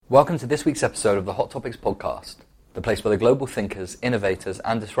Welcome to this week's episode of the Hot Topics podcast, the place where the global thinkers, innovators,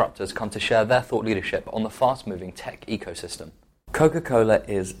 and disruptors come to share their thought leadership on the fast-moving tech ecosystem. Coca-Cola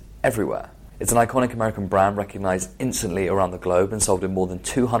is everywhere. It's an iconic American brand recognized instantly around the globe and sold in more than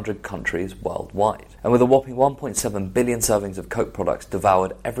 200 countries worldwide. And with a whopping 1.7 billion servings of Coke products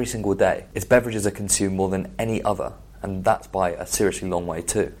devoured every single day, its beverages are consumed more than any other. And that's by a seriously long way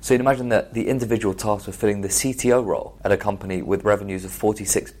too. So you'd imagine that the individual tasked with filling the CTO role at a company with revenues of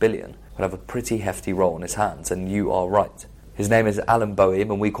 46 billion would have a pretty hefty role in his hands, and you are right. His name is Alan Boehm,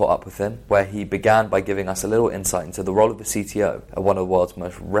 and we caught up with him, where he began by giving us a little insight into the role of the CTO at one of the world's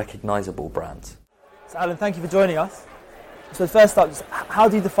most recognizable brands. So Alan, thank you for joining us. So first up, just how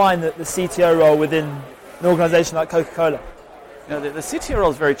do you define the CTO role within an organisation like Coca-Cola? The CTO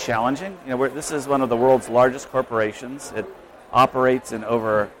role is very challenging. This is one of the world's largest corporations. It operates in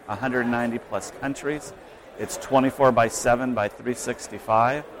over 190 plus countries. It's 24/7 by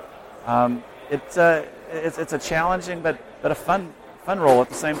 365. It's a challenging but a fun role at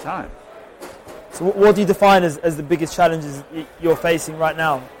the same time. So what do you define as the biggest challenges you're facing right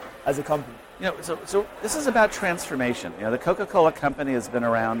now as a company? So this is about transformation. The Coca-Cola company has been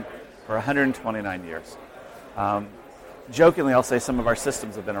around for 129 years. Jokingly, I'll say some of our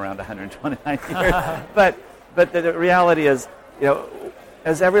systems have been around 129 years. but the reality is,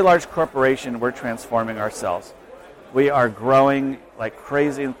 as every large corporation, we're transforming ourselves. We are growing like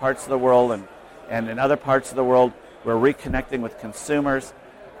crazy in parts of the world, and in other parts of the world, we're reconnecting with consumers.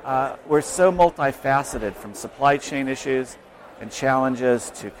 We're so multifaceted, from supply chain issues and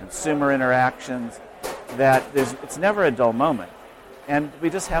challenges to consumer interactions, that it's never a dull moment. And we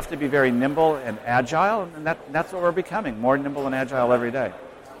just have to be very nimble and agile, and that's what we're becoming, more nimble and agile every day.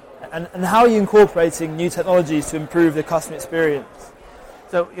 And how are you incorporating new technologies to improve the customer experience?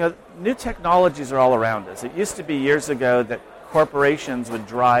 So, new technologies are all around us. It used to be years ago that corporations would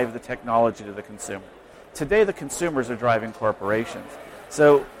drive the technology to the consumer. Today, the consumers are driving corporations.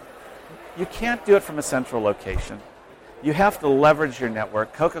 So you can't do it from a central location. You have to leverage your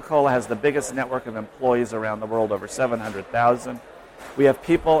network. Coca-Cola has the biggest network of employees around the world, over 700,000. We have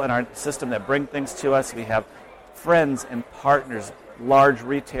people in our system that bring things to us. We have friends and partners, large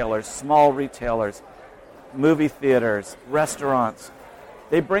retailers, small retailers, movie theaters, restaurants.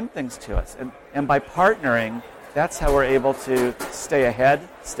 They bring things to us. And by partnering, that's how we're able to stay ahead,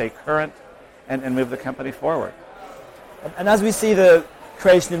 stay current, and move the company forward. And as we see the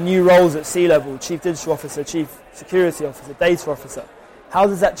creation of new roles at C-level, Chief Digital Officer, Chief Security Officer, Data Officer, how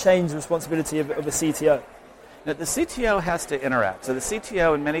does that change the responsibility of a CTO? Now, the CTO has to interact. So the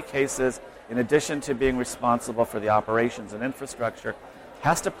CTO, in many cases, in addition to being responsible for the operations and infrastructure,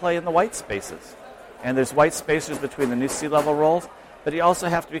 has to play in the white spaces. And there's white spaces between the new C-level roles, but you also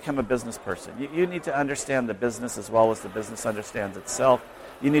have to become a business person. You need to understand the business as well as the business understands itself.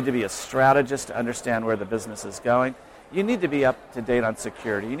 You need to be a strategist to understand where the business is going. You need to be up to date on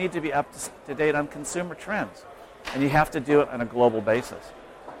security. You need to be up to date on consumer trends. And you have to do it on a global basis.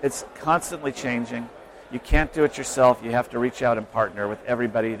 It's constantly changing. You can't do it yourself. You have to reach out and partner with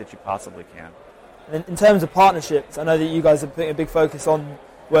everybody that you possibly can. And in terms of partnerships, I know that you guys are putting a big focus on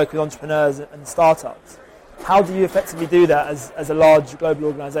work with entrepreneurs and startups. How do you effectively do that as a large global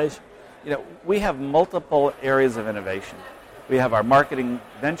organization? We have multiple areas of innovation. We have our marketing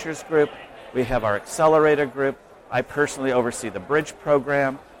ventures group. We have our accelerator group. I personally oversee the Bridge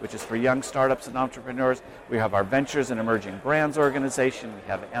program, which is for young startups and entrepreneurs. We have our Ventures and Emerging Brands organization. We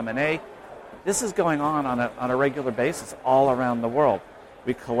have M&A. This is going on a regular basis all around the world.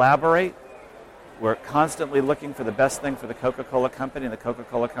 We collaborate. We're constantly looking for the best thing for the Coca-Cola Company and the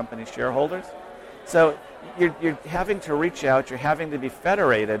Coca-Cola Company shareholders. So you're having to reach out. You're having to be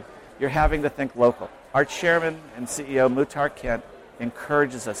federated. You're having to think local. Our chairman and CEO, Muhtar Kent,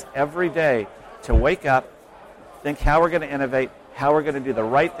 encourages us every day to wake up, think how we're going to innovate, how we're going to do the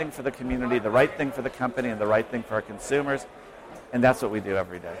right thing for the community, the right thing for the company, and the right thing for our consumers. And that's what we do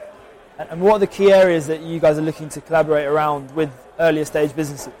every day. And what are the key areas that you guys are looking to collaborate around with earlier stage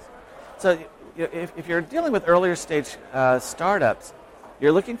businesses? So if you're dealing with earlier stage startups,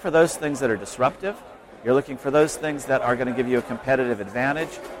 you're looking for those things that are disruptive. You're looking for those things that are going to give you a competitive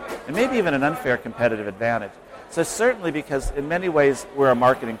advantage, and maybe even an unfair competitive advantage. So certainly, because in many ways we're a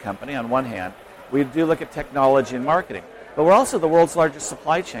marketing company on one hand, we do look at technology and marketing. But we're also the world's largest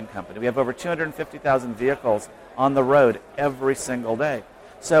supply chain company. We have over 250,000 vehicles on the road every single day.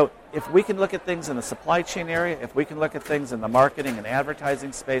 So if we can look at things in the supply chain area, if we can look at things in the marketing and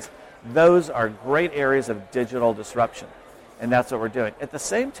advertising space, those are great areas of digital disruption. And that's what we're doing. At the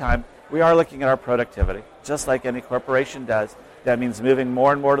same time, we are looking at our productivity, just like any corporation does. That means moving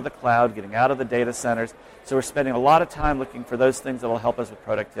more and more to the cloud, getting out of the data centers. So we're spending a lot of time looking for those things that will help us with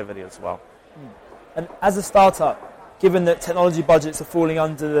productivity as well. And as a startup, given that technology budgets are falling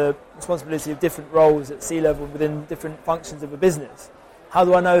under the responsibility of different roles at C-level within different functions of a business, how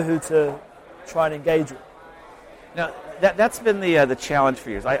do I know who to try and engage with? Now, that's been the challenge for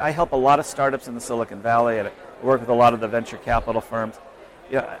years. I help a lot of startups in the Silicon Valley, and I work with a lot of the venture capital firms.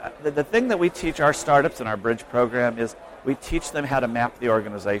 The thing that we teach our startups in our Bridge program is we teach them how to map the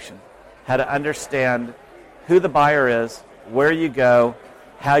organization, how to understand who the buyer is, where you go,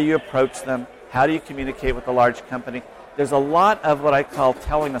 how you approach them, how do you communicate with a large company. There's a lot of what I call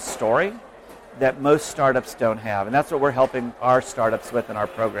telling a story that most startups don't have, and that's what we're helping our startups with in our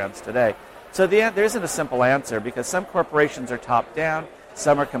programs today. So there isn't a simple answer, because some corporations are top-down,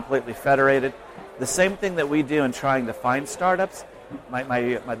 some are completely federated. The same thing that we do in trying to find startups,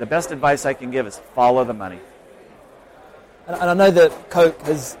 the best advice I can give is follow the money. And I know that Coke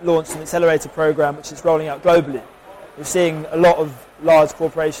has launched an accelerator program which is rolling out globally. We're seeing a lot of large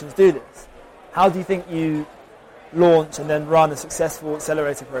corporations do this. How do you think you launch and then run a successful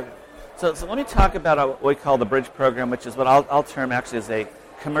accelerator program? So let me talk about what we call the Bridge program, which is what I'll term actually as a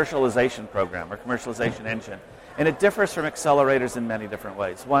commercialization program or commercialization engine. And it differs from accelerators in many different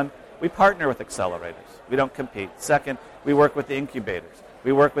ways. One, we partner with accelerators. We don't compete. Second, we work with the incubators.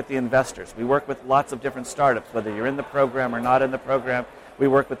 We work with the investors. We work with lots of different startups, whether you're in the program or not in the program. We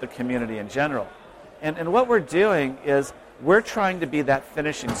work with the community in general. And what we're doing is we're trying to be that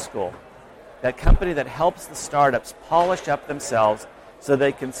finishing school, that company that helps the startups polish up themselves so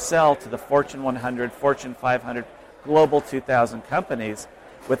they can sell to the Fortune 100, Fortune 500, Global 2000 companies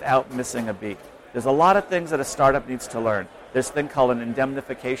without missing a beat. There's a lot of things that a startup needs to learn. There's a thing called an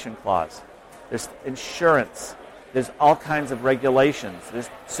indemnification clause. There's insurance. There's all kinds of regulations. There's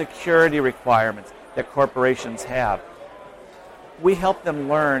security requirements that corporations have. We help them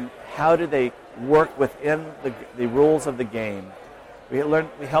learn how do they work within the rules of the game. We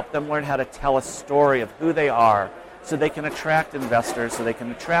help them learn how to tell a story of who they are so they can attract investors, so they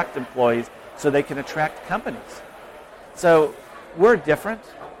can attract employees, so they can attract companies. So we're different.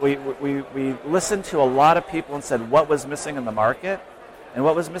 We listened to a lot of people and said what was missing in the market. And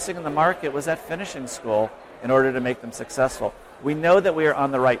what was missing in the market was that finishing school in order to make them successful. We know that we are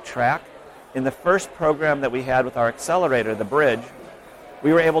on the right track. In the first program that we had with our accelerator, the Bridge,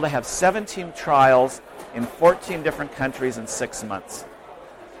 we were able to have 17 trials in 14 different countries in 6 months.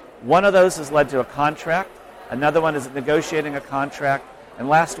 One of those has led to a contract. Another one is negotiating a contract. And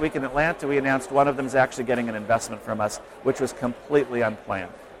last week in Atlanta, we announced one of them is actually getting an investment from us, which was completely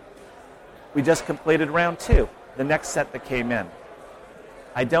unplanned. We just completed round 2, the next set that came in.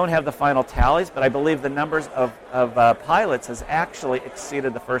 I don't have the final tallies, but I believe the numbers of pilots has actually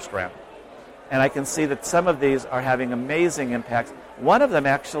exceeded the first round. And I can see that some of these are having amazing impacts. One of them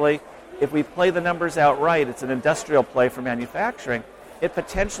actually, if we play the numbers out right, it's an industrial play for manufacturing, it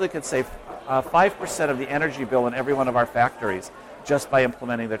potentially could save 5% of the energy bill in every one of our factories just by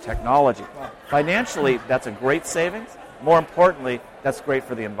implementing their technology. Wow. Financially, that's a great savings. More importantly, that's great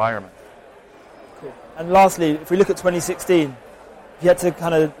for the environment. Cool. And lastly, if we look at 2016, if you had to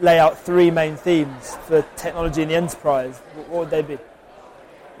kind of lay out 3 main themes for technology in the enterprise, what would they be?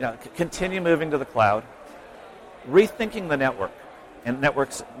 Continue moving to the cloud, rethinking the network, and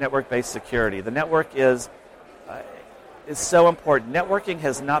network-based security. The network is so important. Networking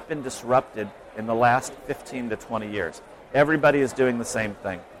has not been disrupted in the last 15 to 20 years. Everybody is doing the same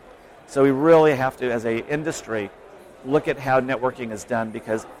thing. So we really have to, as an industry, look at how networking is done,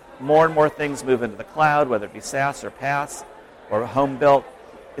 because more and more things move into the cloud, whether it be SaaS or PaaS or home built.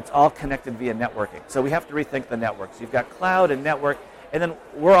 It's all connected via networking. So we have to rethink the networks. You've got cloud and network, and then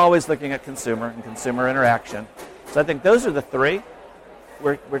we're always looking at consumer and consumer interaction. So I think those are the 3.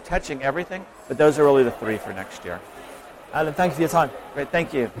 We're touching everything, but those are really the 3 for next year. Alan, thank you for your time. Great,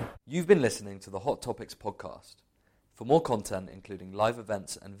 thank you. You've been listening to the Hot Topics podcast. For more content, including live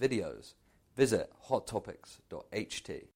events and videos, visit hottopics.ht.